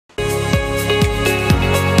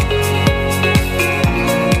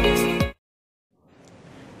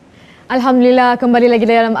Alhamdulillah, kembali lagi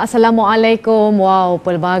dalam Assalamualaikum. Wow,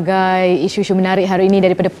 pelbagai isu-isu menarik hari ini,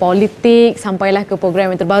 daripada politik sampailah ke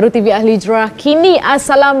program yang terbaru TVAH Hijrah. Kini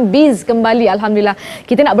Assalam Biz kembali. Alhamdulillah,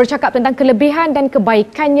 kita nak bercakap tentang kelebihan dan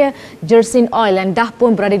kebaikannya Jerslin Oil yang dah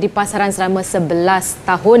pun berada di pasaran selama 11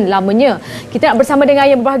 tahun lamanya. Kita nak bersama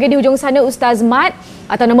dengan yang berbahagia di hujung sana, Ustaz Mat,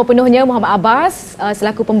 atau nama penuhnya Muhammad Abbas,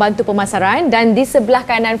 selaku pembantu pemasaran, dan di sebelah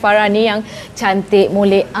kanan Farah ni yang cantik,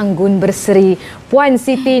 molek, anggun, berseri, Puan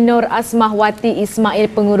Siti Nur Asmahwati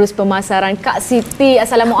Ismail, pengurus pemasaran. Kak Siti,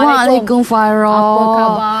 Assalamualaikum. Waalaikum Farah. Apa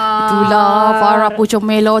khabar? Itulah Farah pucuk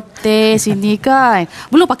melote sini kan.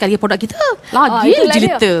 Belum pakai lagi produk kita. Lagi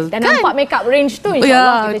jelita. Dan kan? nampak makeup range tu,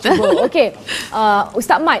 insyaAllah kita cuba. Okey,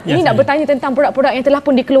 Ustaz Mat, ini nak bertanya tentang produk-produk yang telah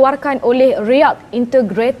pun dikeluarkan oleh Riyadh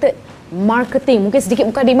Integrated Marketing. Mungkin sedikit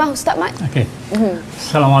mukadimah Ustaz Mat. Okey.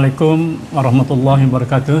 Assalamualaikum warahmatullahi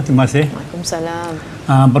wabarakatuh. Terima kasih. Waalaikumsalam.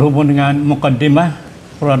 Berhubung dengan mukadimah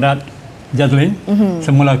produk Jerslin,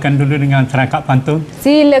 semulakan dulu dengan serangkap pantun.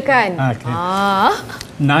 Silakan. Okay.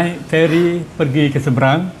 Naik feri pergi ke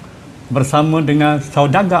seberang bersama dengan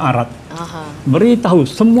saudagar Arab. Beritahu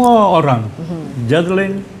semua orang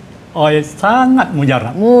Jerslin Oil sangat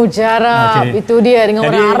mujarab. Mujarab. Okay. Itu dia dengan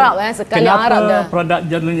orang Arab, sekali Arab dah. Kenapa produk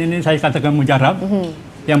Jerslin ini saya katakan mujarab?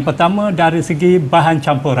 Yang pertama dari segi bahan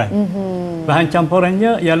campuran. Bahan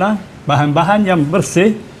campurannya ialah bahan-bahan yang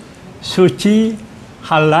bersih, suci,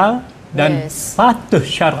 halal dan patuh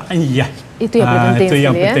syar'iyah. Itu yang penting. Itu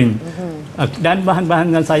yang penting. Dan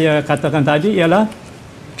bahan-bahan yang saya katakan tadi ialah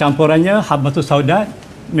campurannya habbatus sauda,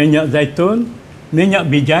 minyak zaitun, minyak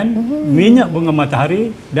bijan, minyak bunga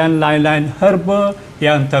matahari dan lain-lain herba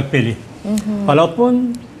yang terpilih.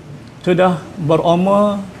 Walaupun sudah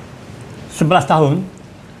berumur 11 tahun,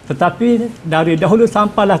 tetapi dari dahulu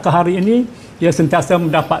sampailah ke hari ini, ia sentiasa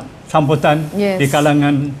mendapat sambutan di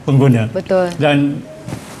kalangan pengguna. Betul. Dan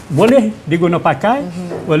boleh diguna pakai,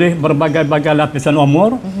 boleh berbagai-bagai lapisan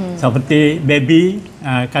umur, seperti baby,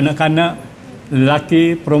 kanak-kanak,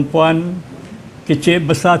 lelaki, perempuan, kecil,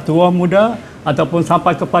 besar, tua, muda, ataupun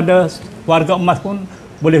sampai kepada warga emas pun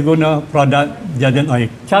boleh guna produk Jerslin Oil.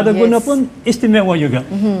 Cara guna pun istimewa juga.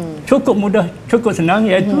 Cukup mudah, cukup senang,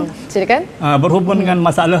 iaitu silakan. Berhubung dengan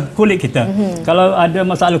masalah kulit kita. Kalau ada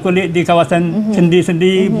masalah kulit di kawasan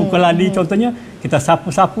sendi-sendi, buka lali contohnya, kita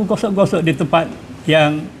sapu-sapu, gosok-gosok di tempat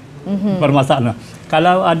yang bermasalah.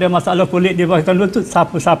 Kalau ada masalah kulit di bahagian lutut,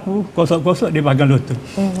 sapu-sapu, gosok-gosok di bahagian lutut.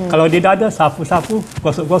 Kalau di dada, sapu-sapu,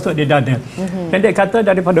 gosok-gosok di dada. Pendek kata,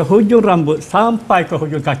 daripada hujung rambut sampai ke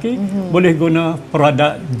hujung kaki, boleh guna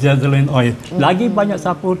produk Jerslin Oil. Lagi banyak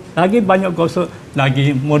sapu, lagi banyak gosok,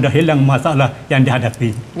 lagi mudah hilang masalah yang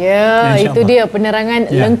dihadapi. Ya, itu dia penerangan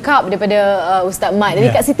lengkap daripada Ustaz Mat. Jadi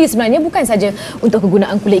Kak Siti, sebenarnya bukan saja untuk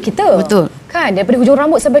kegunaan kulit kita. Betul. Kan, daripada hujung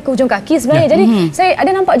rambut sampai ke hujung kaki sebenarnya. Jadi saya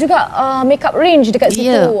ada nampak juga makeup range dekat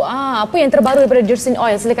situ. Apa yang terbaru daripada Jerslin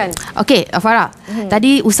Oil? Silakan. Okey, Farah.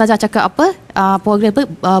 Tadi Ustazah cakap apa? Program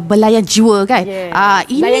belayan jiwa kan?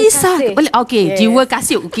 Ini jiwa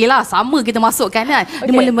kasih. Okeylah, sama kita masukkan kan.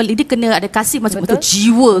 Dia kena ada kasih masuk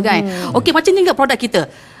jiwa kan. Okey, macam ni enggak produk kita.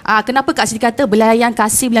 Kenapa Kak Siti kata belayan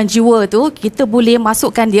kasih, belayan jiwa tu kita boleh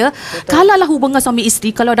masukkan dia. Kalau lah hubungan suami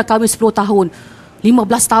isteri, kalau dah kahwin 10 tahun, 15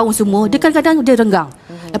 tahun semua, dia kadang-kadang dia renggang.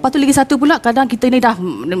 Lepas tu lagi satu pula, kadang kita ni dah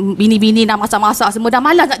bini-bini nak masak-masak semua, dah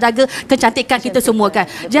malas nak jaga kecantikan kita semua kan.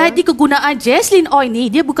 Jadi kegunaan Jerslin Oil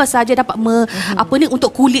ni, dia bukan saja dapat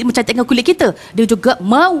untuk kulit, mencantikkan kulit kita, dia juga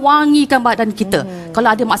mewangikan badan kita.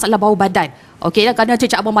 Kalau ada masalah bau badan, okey lah, kadang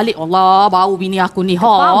cakap abang balik, Allah, bau bini aku ni,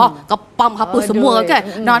 kepam apa semua kan,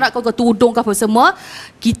 nak kau ke tudung ke apa semua,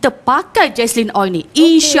 kita pakai Jerslin Oil ni,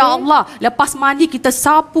 insya-Allah lepas mandi kita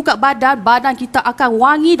sapu kat badan kita akan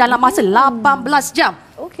wangi dalam masa 18 jam.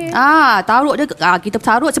 Taruh dia, kita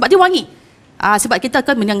taruh sebab dia wangi. Sebab kita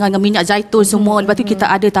kan dengan minyak zaitun semua, lepas tu kita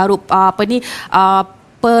ada taruh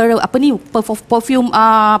perfume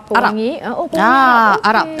Arab.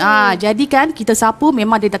 Arab. Jadi kan kita sapu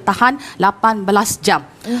memang dia dah tahan 18 jam.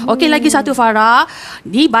 Okey, lagi satu Farah,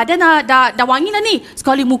 ni badan dah wangi dah ni.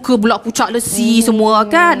 Sekali muka pula pucat lesi semua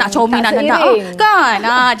kan, nak comel nak kan.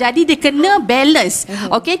 Jadi dia kena balance.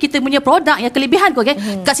 Okey, kita punya produk yang kelebihan kau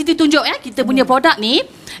Kak Siti tunjuk kita punya produk ni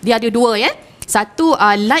dia ada dua Satu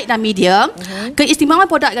light dan medium. Keistimewaan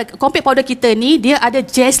produk compact powder kita ni, dia ada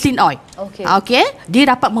Jerslin Oil. Okey.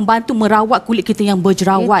 Dia dapat membantu merawat kulit kita yang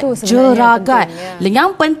berjerawat, jeragat.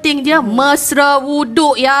 Yang penting dia mesra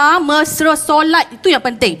wuduk mesra solat, itu yang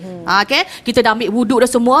penting. Okay, kita dah ambil wuduk dah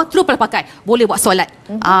semua, terus pakai. Boleh buat solat.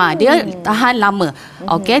 Dia tahan lama.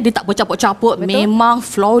 Okay, dia tak bercapuk-capuk. Memang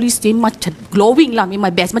florist memang glowing lah,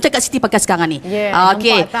 memang best. Macam Kak Siti pakai sekarang ni.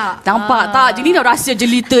 Okay, nampak tak? Jadi dah rasa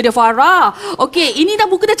jelita dia, Farah. Okay, ini dah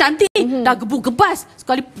muka dah cantik. Dah gebuk-gebas.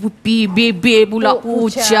 Sekali bibir pula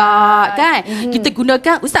pucat kan. Kita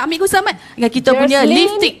gunakan, Ustaz ambil Ustaz Mat. Kita punya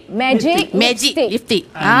lipstick. Magic lipstick.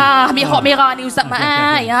 Ambil hot merah ni Ustaz Mat.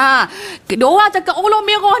 Diorang cakap, Allah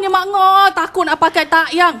merahnya Mak Ngah. Takut nak pakai tak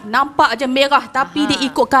yang. Nampak je merah. Tapi dia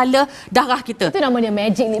ikut colour darah kita. Itu namanya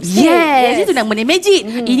magic lipstick. Yes, itu namanya magic.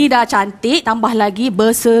 Ini dah cantik. Tambah lagi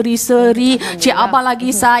berseri-seri. Cik abang lagi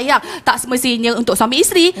sayang. Tak semestinya untuk suami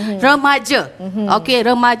isteri. Remaja. Okey,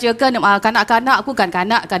 remaja ke kanak-kanak aku kan,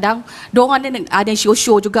 kanak kadang diorang ada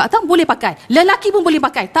show-show juga. Tak boleh pakai. Lelaki pun boleh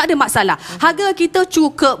pakai. Tak ada masalah. Harga kita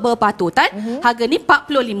cukup berpatutan. Harga ni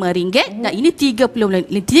RM45 dan ini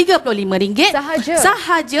RM35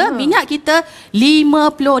 sahaja. Minyak kita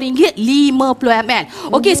RM50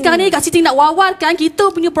 50ml. Okey, sekarang ni Kak Siti nak wawarkan kita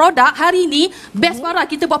punya produk hari ni. Best Farah,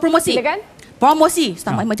 kita buat promosi. Silakan. Promosi.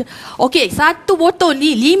 Okey, satu botol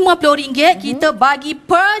ni RM50 kita bagi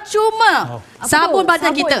percuma. Sabun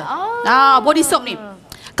badan kita. Body soap ni.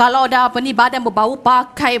 Kalau dah badan berbau,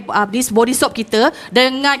 pakai this body soap kita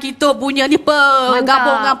dengan kita punya ni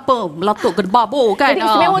gabungan meletup ke babo kan. Jadi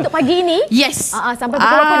istimewa untuk pagi ini. Yes. Sampai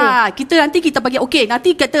pukul berapa ni? Nanti kita bagi. Okey,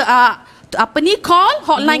 nanti kita call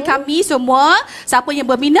hotline kami semua. Siapa yang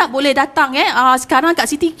berminat boleh datang sekarang Kak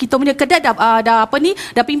Siti kita punya kedai dah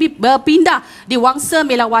pindah di Wangsa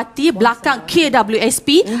Melawati belakang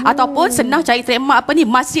KWSP ataupun senang cari trademark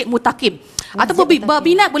Masjid Mutakim. Ataupun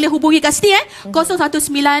berminat boleh hubungi Kak Siti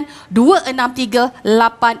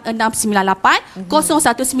 019-263-8698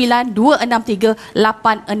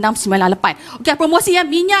 019-263-8698. Okey, promosi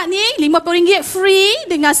minyak ni RM50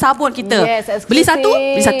 free dengan sabun kita. Yes, beli satu.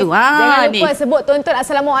 Jangan lupa sebut tuan-tuan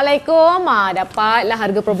Assalamualaikum. Dapatlah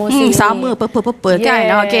harga promosi. Sama purple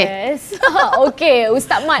kan. Okey. Okey,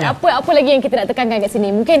 Ustaz Mat, apa lagi yang kita nak tekankan kat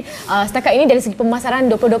sini? Mungkin setakat ini dari segi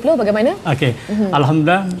pemasaran 2020 bagaimana? Okey.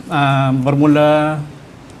 Alhamdulillah bermula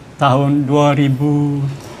tahun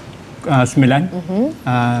 2009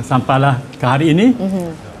 sampailah ke hari ini.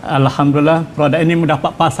 Alhamdulillah produk ini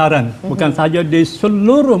mendapat pasaran bukan sahaja di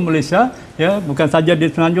seluruh Malaysia, bukan sahaja di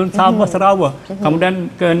Semenanjung, Sabah, Sarawak, kemudian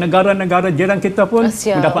ke negara-negara jiran kita pun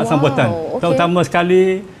mendapat sambutan. Terutama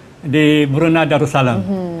sekali di Brunei Darussalam.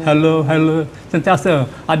 Hello, sentiasa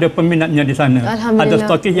ada peminatnya di sana. Ada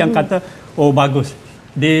stokis yang kata, oh bagus.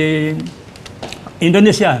 Di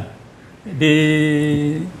Indonesia, di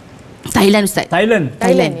Thailand Ustaz. Thailand.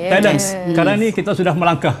 Yes. Sekarang ni kita sudah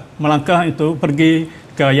melangkah itu pergi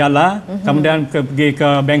ke Yala, kemudian pergi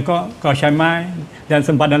ke Bangkok, ke Chiang Mai dan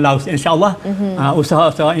sempadan Laos. InsyaAllah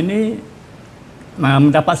usaha-usaha ini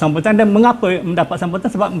mendapat sambutan. Dan mengapa mendapat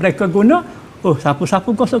sambutan? Sebab mereka guna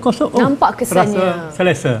sapu-sapu gosok-gosok, nampak kesannya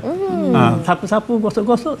selesa. Sapu-sapu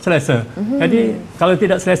gosok-gosok selesa. Jadi kalau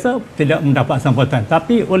tidak selesa tidak mendapat sambutan.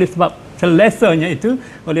 Tapi oleh sebab selesanya itu,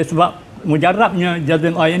 oleh sebab mujarabnya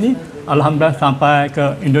Jerslin Oil ini, alhamdulillah sampai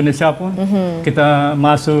ke Indonesia pun kita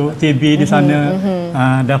masuk TV di sana,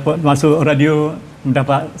 dapat masuk radio,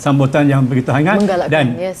 mendapat sambutan yang begitu hangat.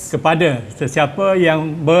 Dan kepada sesiapa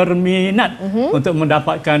yang berminat untuk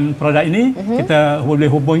mendapatkan produk ini, kita boleh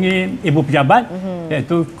hubungi Ibu Pejabat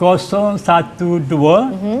iaitu 012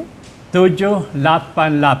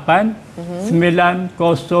 788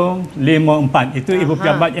 9054. Itu Ibu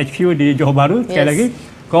Pejabat HQ di Johor Bahru. Sekali lagi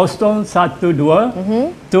 012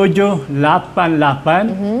 788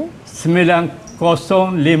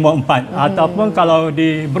 9054. Ataupun kalau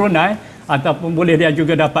di Brunei, ataupun boleh dia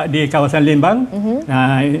juga dapat di kawasan Limbang.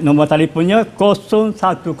 Nombor telefonnya 010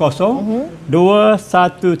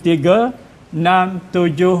 213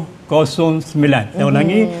 6709. Saya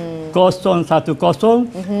ulangi 010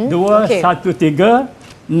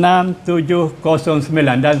 213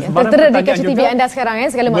 6709. Dan tertera di kaca TV anda sekarang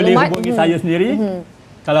segala maklumat. Boleh hubungi saya sendiri.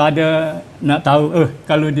 Kalau ada nak tahu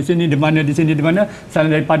kalau di sini di mana,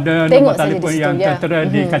 selain daripada nombor telefon yang tertera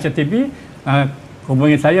di kaca TV,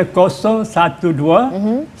 hubungi saya 012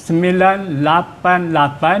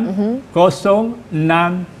 988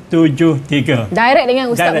 0673. Direct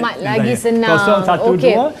dengan Ustaz Mat lagi senang.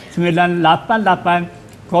 012 988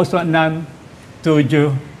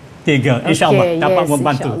 0673. InsyaAllah dapat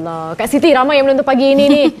membantu. InsyaAllah. Kak Siti, ramai yang menonton pagi ini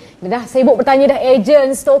ni. Dia dah sibuk bertanya dah,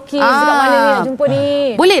 ejen, stokis, dekat mana ni nak jumpa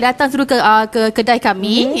ni? Boleh datang terus ke kedai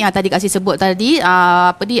kami yang tadi Kak Siti sebut tadi,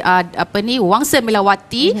 apa ni Wangsa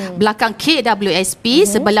Melawati, belakang KWSP,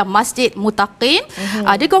 sebelah Masjid Mutaqin.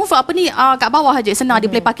 Dia confirm apa ni kat bawah aja, senang dia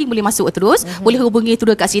play parking, boleh masuk terus. Boleh hubungi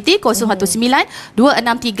terus Kak Siti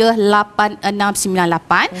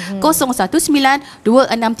 019-263-8698,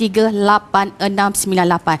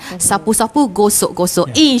 019-263-8698. Sapu-sapu,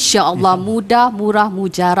 gosok-gosok. InsyaAllah mudah, murah,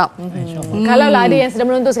 mujarab. Kalau lah ada yang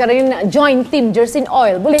sedang menonton sekarang ni nak join tim Jerslin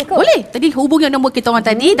Oil, boleh ke? Boleh. Tadi hubungi nombor kita orang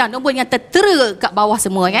tadi dan nombor yang tertera kat bawah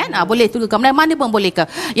semua kan. Boleh turun ke mana pun boleh ke.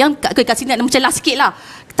 Yang Kak Siti nak macam lah sikit lah.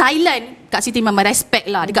 Thailand, Kak Siti memang respect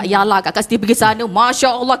lah dekat Yala. Kak Siti pergi sana, Masya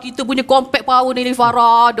Allah, kita punya compact power ni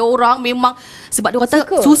Farah. Diorang memang, sebab dia kata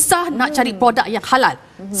susah nak cari produk yang halal.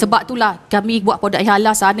 Sebab itulah kami buat produk yang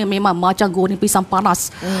halal sana memang macam goreng pisang panas.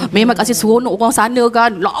 Memang Kak Siti seronok orang sana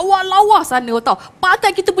kan. Lawa-lawa sana tau.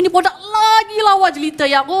 Pakai kita punya produk lagi lawa jelita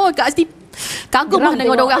yang Kak Siti kagum lah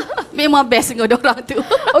dengan orang. Memang best dengan orang tu.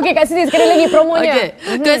 Okey Kak Siti, sekali lagi promonya.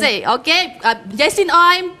 Okey. Jerslin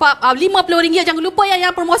Oil RM50. Jangan lupa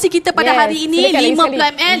yang promosi kita pada hari ini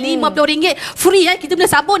 50ml RM50. Free Kita punya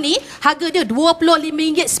sabun ni harga dia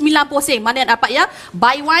RM25.90. Mana yang dapat ya?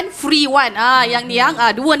 Buy one free one. Yang ni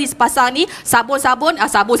dua ni sepasang ni sabun-sabun.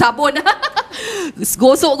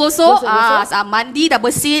 Gosok-gosok. Mandi dah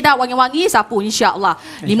bersih dah, wangi-wangi, sapu insya-Allah.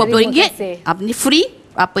 RM50. Ni free.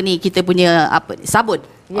 Kita punya sabun.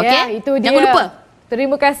 Okey. Itu dia. Jangan lupa.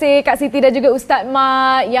 Terima kasih Kak Siti dan juga Ustaz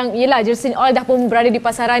Mak yang Jerslin Oil dah pun berada di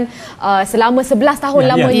pasaran selama 11 tahun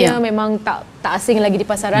lamanya. Memang tak asing lagi di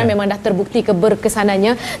pasaran, memang dah terbukti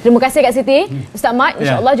keberkesanannya. Terima kasih Kak Siti. Ustaz Mak,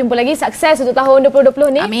 insya-Allah jumpa lagi, sukses untuk tahun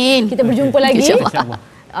 2020 ni. Amin. Kita berjumpa lagi.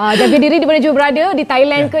 Jaga diri di mana juga berada, di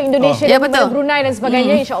Thailand ke Indonesia ke Brunei dan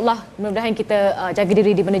sebagainya. InsyaAllah mudah-mudahan kita jaga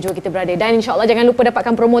diri di mana juga kita berada. Dan insyaAllah jangan lupa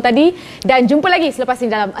dapatkan promo tadi. Dan jumpa lagi selepas ini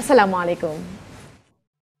dalam Assalamualaikum.